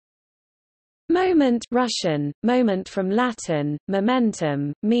Moment Russian, moment from Latin,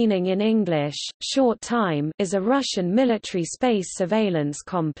 momentum, meaning in English, short time, is a Russian military space surveillance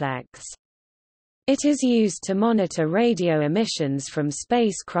complex. It is used to monitor radio emissions from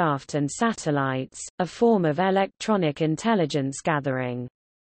spacecraft and satellites, a form of electronic intelligence gathering.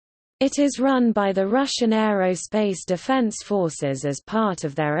 It is run by the Russian Aerospace Defense Forces as part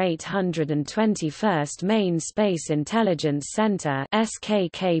of their 821st Main Space Intelligence Center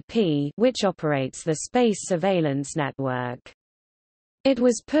 (SKKP), which operates the Space Surveillance Network. It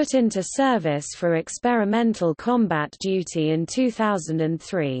was put into service for experimental combat duty in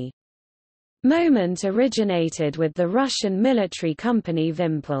 2003. Moment originated with the Russian military company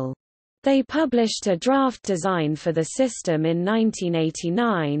Vimpel. They published a draft design for the system in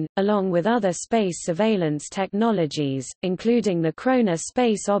 1989, along with other space surveillance technologies, including the Krona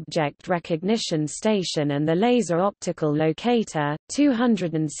Space Object Recognition Station and the Laser Optical Locator.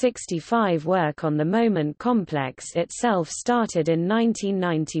 265 work on the Moment complex itself started in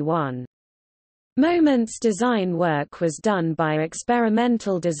 1991. Moment's design work was done by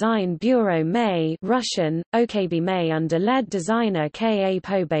Experimental Design Bureau May Russian, OKB May under lead designer K. A.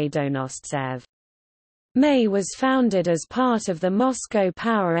 Pobedonostsev. May was founded as part of the Moscow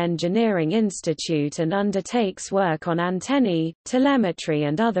Power Engineering Institute and undertakes work on antennae, telemetry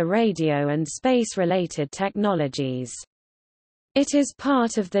and other radio and space-related technologies. It is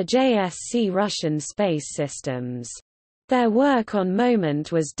part of the JSC Russian Space Systems. Their work on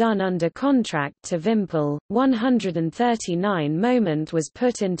Moment was done under contract to Vimpel. 139 Moment was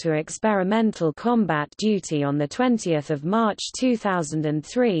put into experimental combat duty on 20 March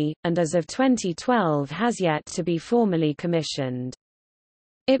 2003, and as of 2012 has yet to be formally commissioned.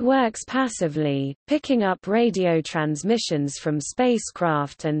 It works passively, picking up radio transmissions from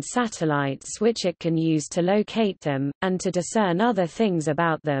spacecraft and satellites which it can use to locate them, and to discern other things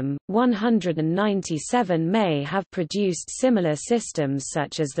about them. 197 may have produced similar systems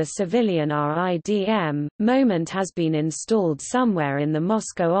such as the civilian RIDM. Moment has been installed somewhere in the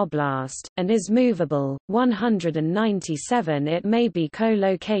Moscow Oblast, and is movable. 197 It may be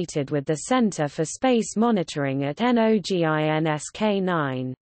co-located with the Center for Space Monitoring at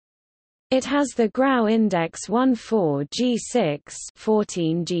NOGINSK-9. It has the Grau index 14G6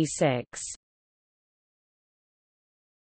 14G6.